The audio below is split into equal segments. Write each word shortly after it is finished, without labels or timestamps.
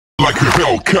like a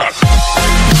Hellcat.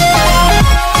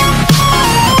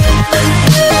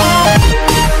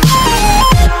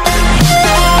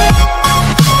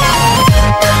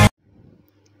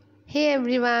 Hey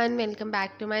everyone, welcome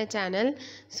back to my channel.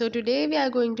 So today we are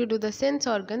going to do the sense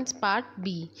organs part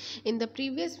B. In the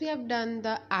previous we have done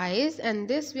the eyes, and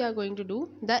this we are going to do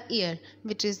the ear,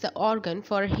 which is the organ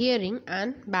for hearing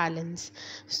and balance.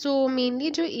 So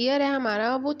mainly जो ear है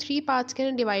हमारा वो 3 parts के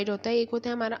अंदर divide होता है. एक होता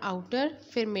है हमारा outer,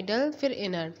 फिर middle, फिर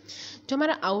inner. जो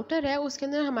हमारा outer है उसके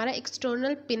अंदर हमारा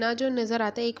external pinna जो नज़र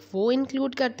आता है एक वो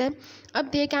include करता है.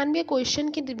 अब there can be a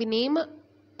question कि name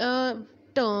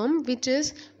term which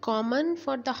is common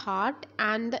for the heart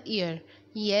and the ear.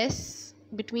 Yes,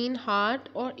 between heart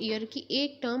और ear की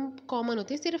एक term common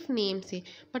होती है सिर्फ name से,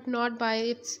 but not by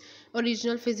its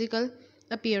original physical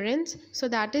appearance. So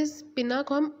that is pinna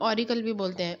को हम auricle भी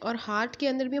बोलते हैं, और heart के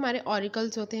अंदर भी हमारे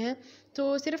auricles होते हैं.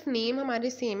 तो सिर्फ name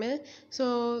हमारे same है.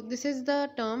 So this is the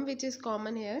term which is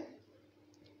common here.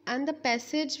 And the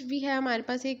passage भी है हमारे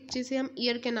पास एक, जिसे हम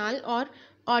ईयर कैनाल और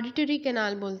ऑडिटरी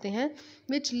कैनाल बोलते हैं,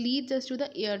 which leads us to the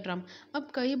ear drum. अब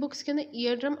कई बुक्स के अंदर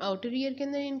ईयर ड्रम आउटर ईयर के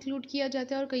अंदर इंक्लूड किया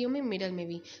जाता है और कईयों में मिडल में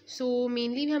भी. सो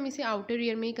मेनली हम इसे आउटर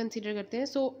ईयर में ही कंसिडर करते हैं.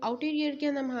 सो आउटर ईयर के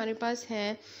अंदर हमारे पास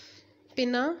है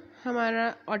पिना,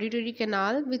 हमारा auditory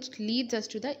canal which leads us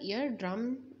to the ear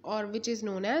drum, और which is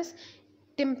known as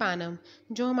tympanum.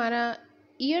 जो हमारा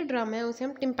ईयर ड्रम है उसे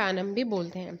हम टिम्पैनम भी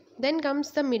बोलते हैं. Then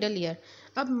comes the middle ear.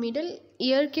 अब मिडल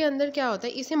ईयर के अंदर क्या होता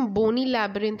है, इसे हम बोनी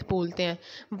लैबिरिंथ बोलते हैं.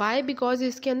 वाई? बिकॉज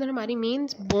इसके अंदर हमारी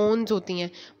मेन्स बोन्स होती हैं.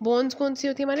 बोन्स कौन सी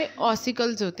होती है? हमारे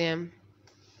ऑसिकल्स होते हैं.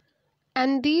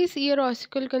 And this year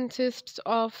ossicle consists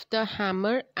of the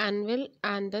hammer, anvil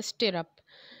and the stirrup.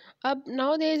 Now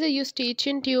there is a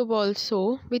eustachian tube also,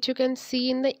 which you can see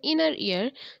in the inner ear.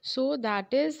 So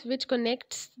that is which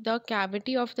connects the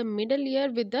cavity of the middle ear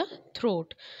with the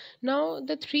throat. Now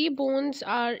the 3 bones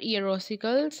are ear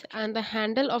ossicles and the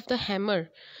handle of the hammer.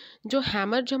 जो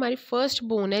hammer जो हमारी first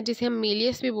bone है जिसे हम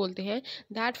Méliès भी बोलते हैं,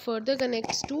 that further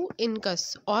connects to incus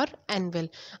और एनविल.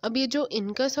 अब ये जो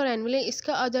इनकस और एनविल है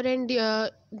इसका अदर एंड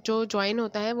जो ज्वाइन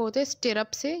होता है वो होता है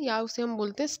स्टिरअप से, या उसे हम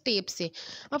बोलते हैं स्टेप से.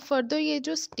 अब फर्दर ये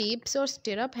जो स्टेप्स और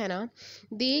स्टिरअप है ना,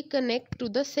 they connect to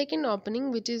the second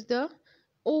opening which is the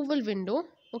Oval window.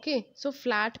 Okay, so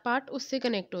flat part उससे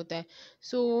कनेक्ट होता है.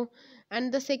 So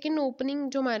and the second opening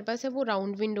जो हमारे पास है वो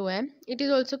राउंड विंडो है. It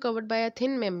is also covered by a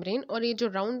thin membrane, और ये जो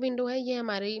राउंड विंडो है ये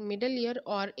हमारे मिडल ईयर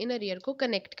और इनर ईयर को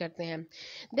कनेक्ट करते हैं.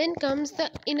 Then comes the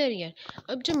inner ear.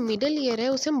 अब जो मिडल ईयर है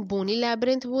उसे हम बोनी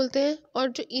लैबिरिंथ बोलते हैं,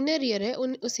 और जो इनर ईयर है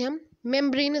उसे हम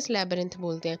मेम्ब्रेनस लैबिरिंथ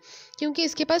बोलते हैं, क्योंकि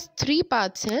इसके पास 3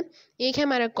 पार्ट्स हैं. एक है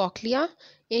हमारा कॉक्लिया,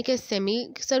 एक है semi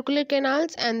circular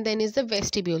canals, and then is the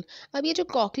vestibule. अब ये जो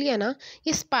कॉक्लिया ना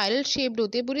ये स्पाइरल शेप्ड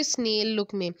होती है पूरी स्नेल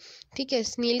लुक में, ठीक है,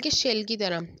 स्नेल के शेल की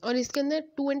तरह, और इसके अंदर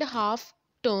 2.5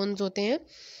 टर्न्स होते हैं,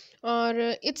 और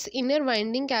it's inner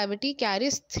winding cavity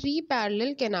carries 3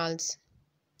 parallel canals.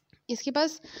 इसके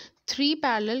पास 3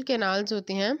 पैरेलल कैनाल्स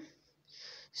होते हैं.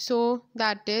 सो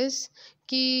दैट इज़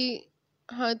कि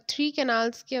हाँ 3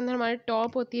 कैनाल्स के अंदर हमारे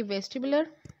टॉप होती है वेस्टिबुलर,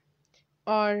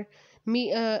 और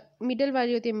मिडल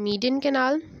वाली होती है मीडियन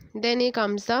कैनाल. देन ये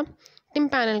comes the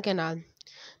टिम्पैनल canal.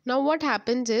 Now what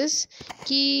happens is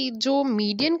कि जो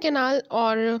मीडियन कैनाल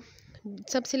और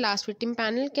सबसे लास्ट में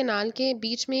टिम्पैनल कैनाल के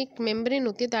बीच में एक मेम्ब्रेन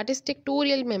होती है, that is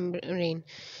tectorial membrane,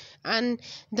 and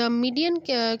the median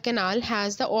canal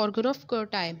has the organ of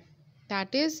कर्टाई.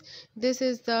 That is this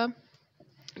is the,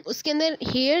 उसके अंदर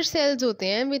हेयर सेल्स होते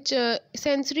हैं विच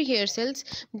सेंसरी हेयर सेल्स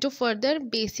जो फर्दर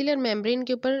बेसिलर मेम्ब्रेन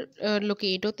के ऊपर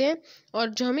लोकेट होते हैं, और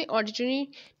जो हमें ऑडिटरी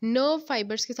नर्व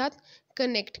फाइबर्स के साथ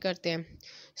कनेक्ट करते हैं.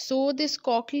 So this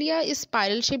cochlea is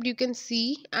spiral shaped, you can see,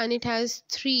 and it has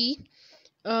 3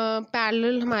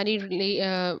 parallel हमारी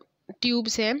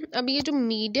ट्यूब्स हैं. अब ये जो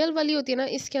मीडियल वाली होती है ना,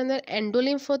 इसके अंदर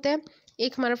एंडोलिम्फ होता है,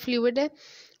 एक हमारा फ्लूइड है,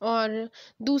 और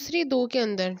दूसरी 2 के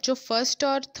अंदर जो फर्स्ट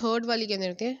और थर्ड वाली के अंदर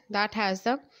होते हैं, that has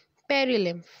the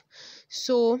perilymph.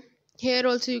 So here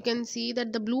also you can see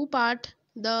that the blue part,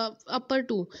 the upper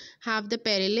 2 have the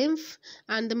perilymph,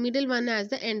 and the middle one has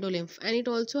the endolymph, and it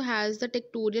also has the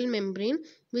tectorial membrane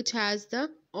which has the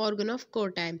organ of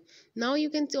Corti. Now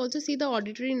you can also see the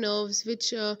auditory nerves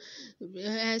which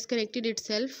has connected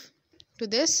itself to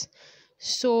this.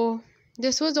 So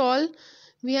this was all.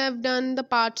 We have done the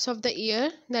parts of the ear,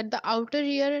 that the outer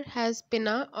ear has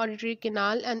pinna, auditory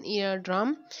canal and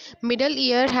eardrum. Middle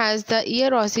ear has the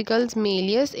ear ossicles,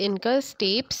 malleus, incus,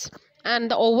 stapes, and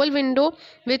the oval window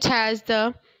which has the,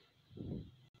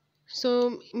 so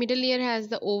middle ear has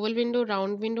the oval window,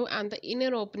 round window, and the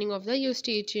inner opening of the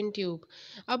eustachian tube.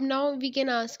 Up now we can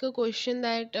ask a question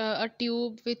that a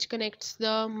tube which connects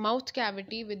the mouth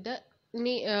cavity with the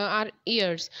our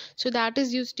ears. So that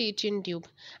is eustachian tube.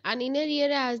 And inner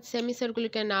ear has semicircular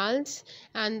canals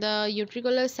and the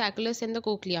utriculus, sacculus and the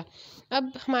cochlea.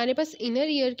 अब हमारे पास inner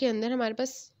ear के अंदर हमारे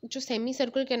पास जो semi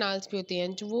circular canals भी होते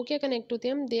हैं, जो वो क्या कनेक्ट होते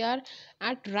हैं, हम they are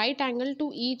eight right angle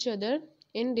two each other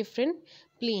in different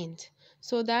planes,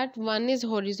 so that one is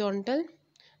horizontal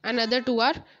and other two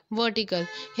are vertical.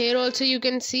 Here also you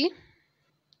can see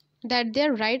that they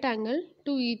are right angle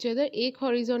to each other. एक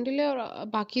horizontal है और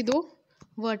बाकी दो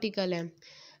vertical है.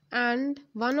 And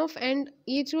one of end,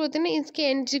 ये जो होते हैं ना, इसके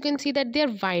ends you can see that they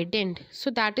are widened,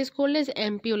 so that is called as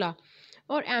ampulla.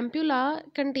 Or ampulla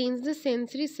contains the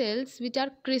sensory cells which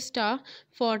are crista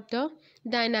for the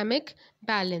dynamic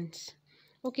balance.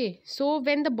 Okay, so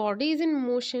when the body is in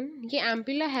motion, ये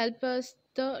ampulla help us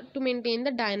to maintain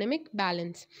the dynamic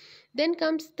balance. Then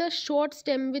comes the short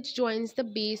stem which joins the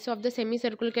base of the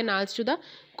semicircular canals to the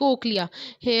cochlea.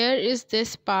 Here is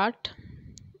this part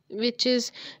which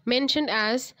is mentioned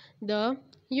as the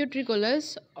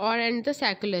utriculus or and the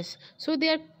sacculus. So they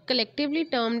are collectively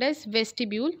termed as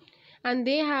vestibule, and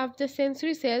they have the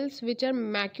sensory cells which are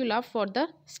macula for the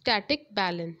static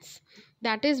balance.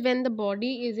 That is when the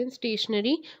body is in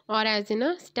stationary or as in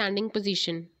a standing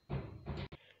position.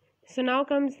 So now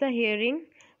comes the hearing.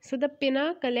 So the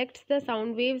pinna collects the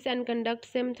sound waves and conducts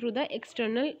them through the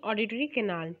external auditory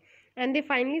canal, and they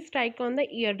finally strike on the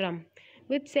eardrum,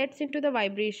 which sets into the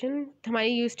vibration.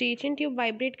 हमारी eustachian tube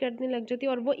vibrate करने लग जाती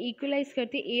है और वो equalize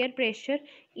करती है air pressure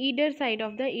either side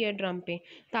of the eardrum पे,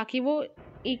 ताकि वो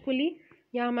equally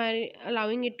या हमारे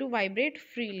allowing it to vibrate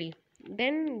freely.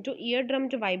 Then जो eardrum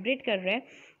जो vibrate कर रहा है,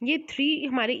 ये 3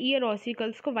 हमारे ear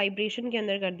ossicles को vibration के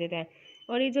अंदर कर देता है.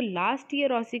 और ये जो लास्ट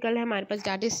ईयर ऑसिकल है हमारे पास,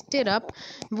 दैट इज स्टिरअप,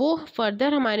 वो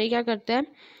फर्दर हमारे क्या करता है,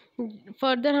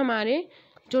 फर्दर हमारे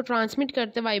जो ट्रांसमिट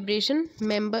करते हैं vibration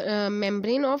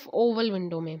membrane of Oval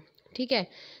window में. ठीक है.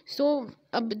 सो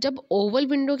अब जब ओवल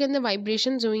विंडो के अंदर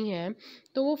वाइब्रेशंस हुई हैं,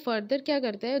 तो वो फर्दर क्या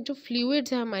करता है, जो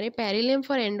फ्लूइड्स है हमारे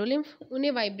पेरिलिम्फ और एंडोलिम्फ,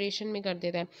 उन्हें वाइब्रेशन में कर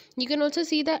देता है. You can also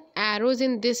see the arrows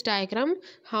in this diagram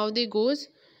how they goes.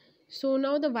 So now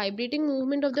the vibrating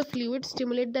movement of the fluid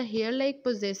stimulate the hair-like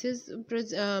possesses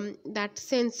that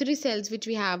sensory cells which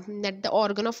we have, that the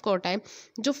organ of Corti,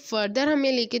 जो further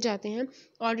हमें लेके जाते हैं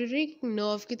auditory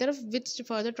nerve की तरफ, which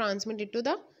further transmit it to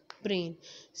the brain.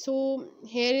 So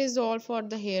here is all for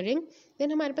the hearing.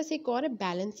 Then हमारे पास एक और है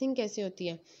balancing कैसे होती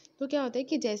है. तो क्या होता है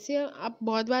कि जैसे आप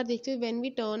बहुत बार देखते हो when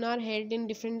we turn our head in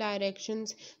different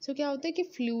directions, so क्या होता है कि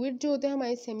fluid जो होता है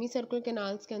हमारे semi circular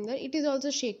canals के अंदर, it is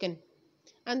also shaken.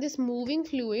 And this moving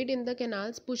fluid in the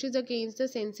canals pushes against the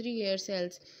sensory hair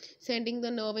cells, sending the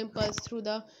nerve impulse through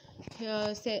the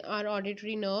our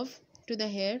auditory nerve to the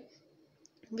hair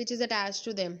which is attached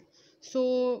to them.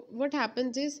 So what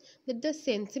happens is that the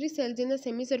sensory cells in the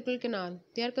semicircular canal,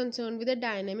 they are concerned with the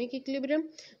dynamic equilibrium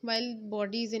while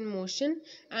body is in motion,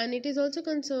 and it is also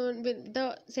concerned with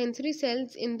the sensory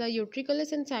cells in the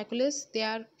utriculus and sacculus, they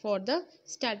are for the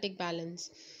static balance.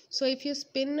 So if you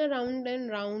spin around and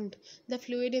round, the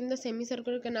fluid in the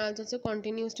semicircular canals also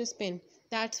continues to spin.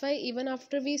 That's why even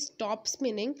after we stop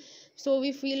spinning, so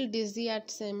we feel dizzy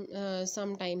at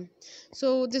some time.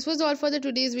 So this was all for the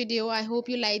today's video. I hope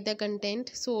you like the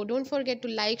content. So don't forget to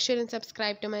like, share and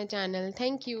subscribe to my channel.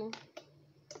 Thank you.